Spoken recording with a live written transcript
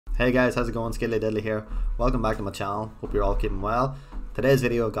Hey guys, how's it going? Skilly Diddly here. Welcome back to my channel. Hope you're all keeping well. Today's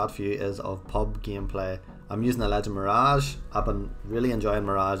video I've got for you is of pub gameplay. I'm using the Legend Mirage. I've been really enjoying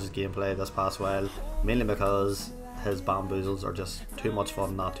Mirage's gameplay this past while, mainly because his bamboozles are just too much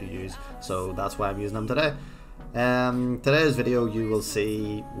fun not to use. So that's why I'm using them today. Today's video you will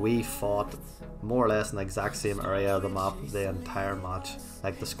see we fought more or less in the exact same area of the map the entire match.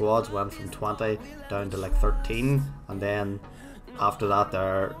 Like the squads went from 20 down to like 13, and then after that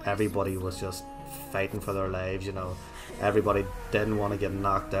there everybody was just fighting for their lives, you know. Everybody didn't want to get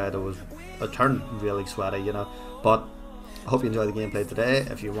knocked out. It turned really sweaty, you know. But I hope you enjoy the gameplay today.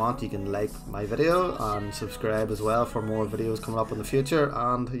 If you want, you can like my video and subscribe as well for more videos coming up in the future.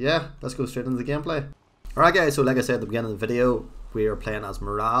 And yeah, let's go straight into the gameplay. Alright guys, so like I said at the beginning of the video, we are playing as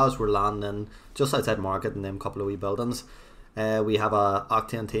Mirage. We're landing just outside Market in them couple of wee buildings. We have a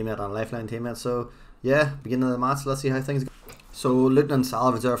Octane teammate and a Lifeline teammate, so yeah, beginning of the match, let's see how things go. So looting and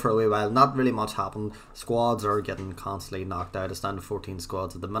salvage there for a wee while, not really much happened. Squads are getting constantly knocked out. It's down to 14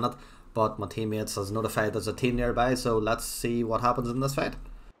 squads at the minute, but my teammates has notified there's a team nearby, so let's see what happens in this fight.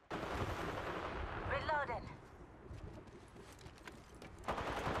 Reloading.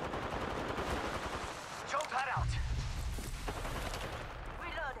 Choke that out.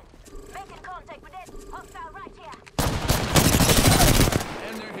 Reloading. Making contact with it. Hostile right here.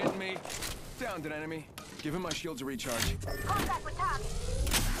 And they're hitting me. Downed an enemy. Give him my shield to recharge. Contact with target.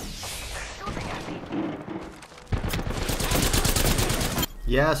 Shooting at me.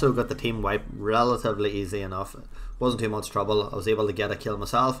 Yeah, so got the team wipe relatively easy enough. Wasn't too much trouble. I was able to get a kill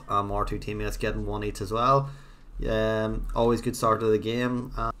myself, and more two teammates getting one each as well. Always good start to the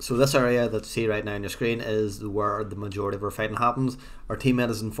game. So this area that you see right now on your screen is where the majority of our fighting happens. Our teammate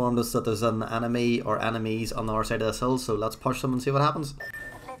has informed us that there's an enemy or enemies on the other side of this hill, so let's push them and see what happens.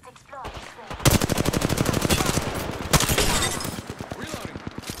 Let's explore this way. Reloading.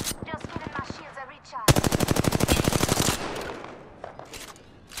 Just giving my shields a recharge.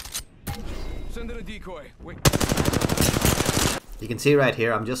 Send in a decoy. Wait. You can see right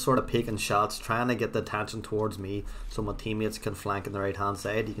here, I'm just sort of peeking shots, trying to get the attention towards me so my teammates can flank on the right hand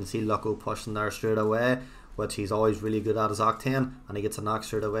side. You can see Loco pushing there straight away, which he's always really good at his Octane, and he gets a knock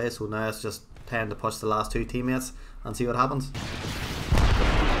straight away. So now it's just time to push the last two teammates and see what happens.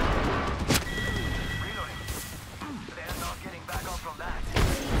 Reloading. They're not getting back up from that.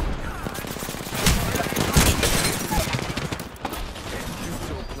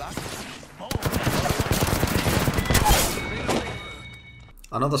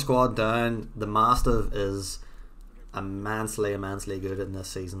 Another squad down. The Mastiff is immensely good in this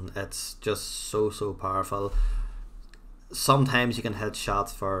season. It's just so powerful. Sometimes you can hit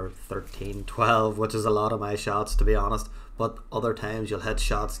shots for 13, 12, which is a lot of my shots to be honest, but other times you'll hit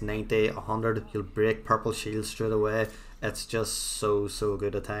shots 90, 100, you'll break purple shields straight away. It's just so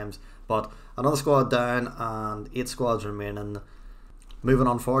good at times. But another squad down and 8 squads remaining. Moving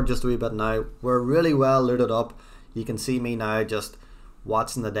on forward just a wee bit now. We're really well looted up. You can see me now just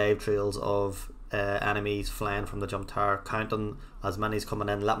watching the dive trails of enemies flying from the jump tower, counting as many as coming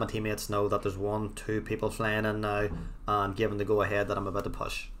in, let my teammates know that there's 1, 2 people flying in now, and give them the go ahead that I'm about to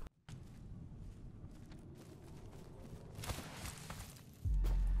push.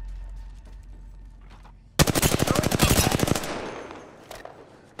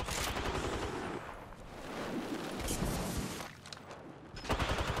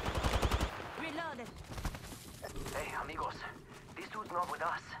 Reloading. Hey, amigos. This dude's not with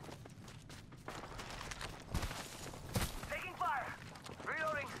us. Taking fire.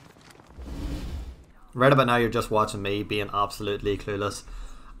 Reloading. Right about now you're just watching me being absolutely clueless.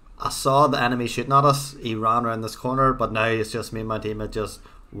 I saw the enemy shooting at us, he ran around this corner, but now it's just me and my teammate just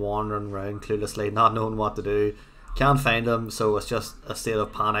wandering around cluelessly, not knowing what to do. Can't find him, so it's just a state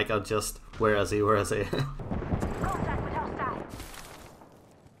of panic of just, where is he? Contact with hostile.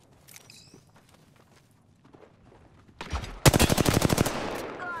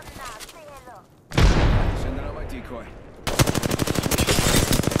 Gone now. Say hello. Sending out my decoy.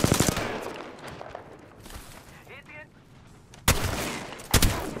 Idiot.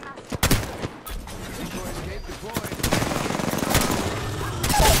 Decoy escape deployed.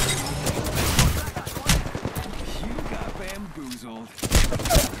 You got bamboozled.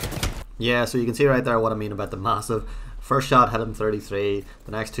 Yeah, so you can see right there what I mean about the Mastiff. First shot hit him 33,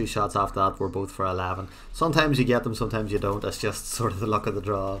 the next 2 shots after that were both for 11. Sometimes you get them, sometimes you don't. It's just sort of the luck of the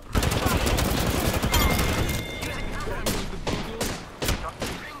draw.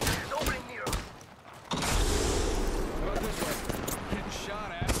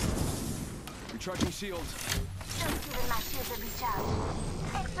 Recharging shields. Just giving my shields a recharge.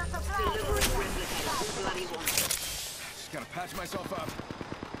 Extra supplies. Just gotta patch myself up.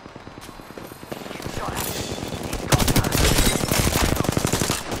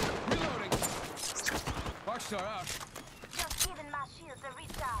 Rockstar out. Just giving my shields a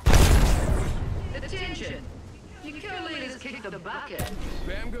recharge. Attention! Your co-leaders kicked the bucket.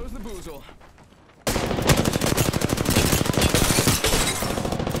 Bam goes the boozle.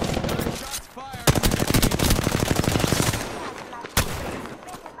 Shots fired.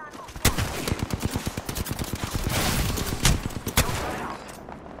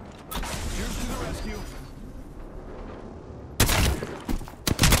 Here's to the rescue.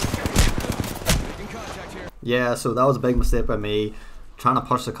 Making contact here. Yeah, so that was a big mistake by me, trying to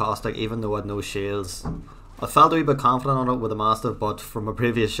push the caustic even though I had no shields. I felt a wee bit confident on it with the Mastiff, but from my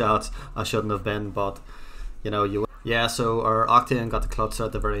previous shots I shouldn't have been, but you know, yeah, so our Octane got the clutch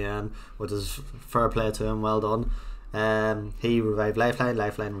at the very end, which is fair play to him, well done. He revived Lifeline,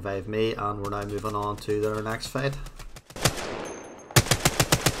 Lifeline revived me, and we're now moving on to their next fight.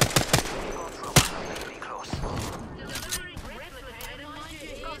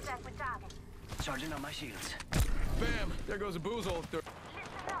 Charging on my shields. Bam! There goes a boozle. Listen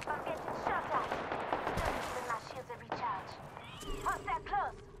up, I'm getting shot at. Just giving my shields a recharge. Hostile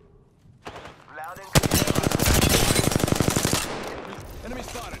close. Loud and clear. Enemy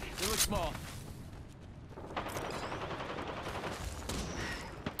spotted. They look small.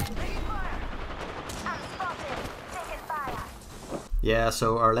 Taking fire. I'm spotted. Taking fire. Yeah,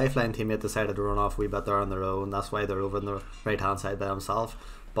 so our Lifeline teammate decided to run off a wee bit there on their own, that's why they're over on the right hand side by himself.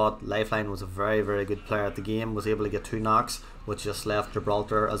 But Lifeline was a very, very good player at the game, was able to get 2 knocks, which just left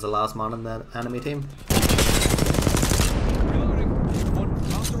Gibraltar as the last man in the enemy team. Reloading. One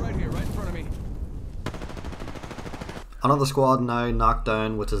monster right here, right in front of me. Another squad now knocked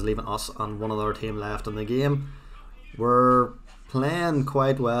down, which is leaving us and one other team left in the game. We're playing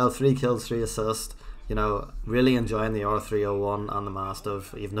quite well, 3 kills, 3 assists. You know, really enjoying the R301 and the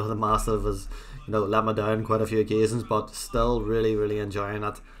Mastiff, even though the Mastiff has, you know, let me down quite a few occasions, but still really, really enjoying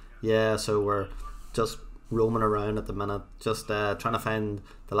it. Yeah, so we're just roaming around at the minute, just trying to find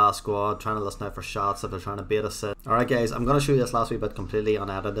the last squad, trying to listen out for shots if they're trying to bait us in. Alright guys, I'm going to show you this last wee bit completely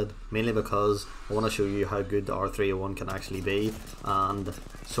unedited, mainly because I want to show you how good the R301 can actually be, and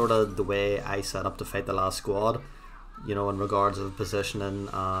sort of the way I set up to fight the last squad, you know, in regards of positioning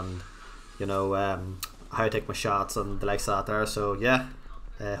and, you know, how I take my shots and the likes of that there. So yeah,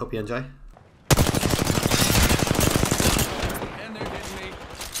 hope you enjoy. And they're hitting me.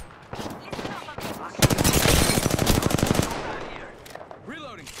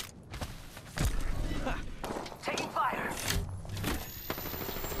 Reloading. Taking fire.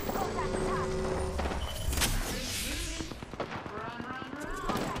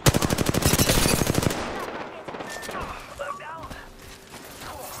 I'm down.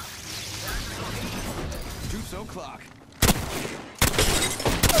 Juice o'clock.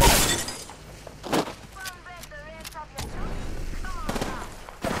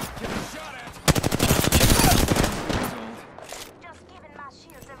 Getting shot at. Just giving my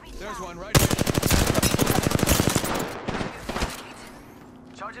shields a recharge. There's one right here.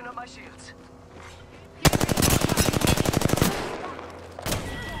 Charging up my shields.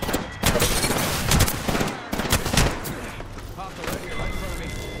 Hostile right here, right in front of me.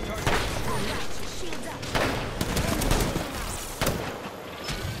 Charging. Shields up.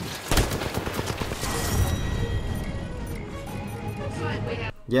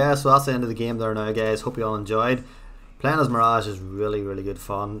 Yeah, so that's the end of the game there now guys, hope you all enjoyed. Playing as Mirage is really, really good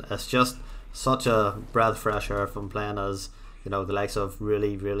fun. It's just such a breath of fresh air from playing as, you know, the likes of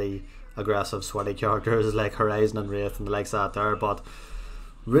really, really aggressive, sweaty characters like Horizon and Wraith and the likes of that there. But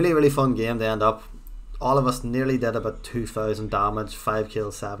really, really fun game to end up. All of us nearly did about 2,000 damage, 5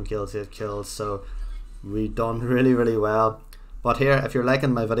 kills, 7 kills, 8 kills, so we done really, really well. But here, if you're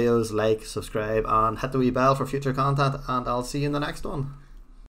liking my videos, like, subscribe and hit the wee bell for future content, and I'll see you in the next one.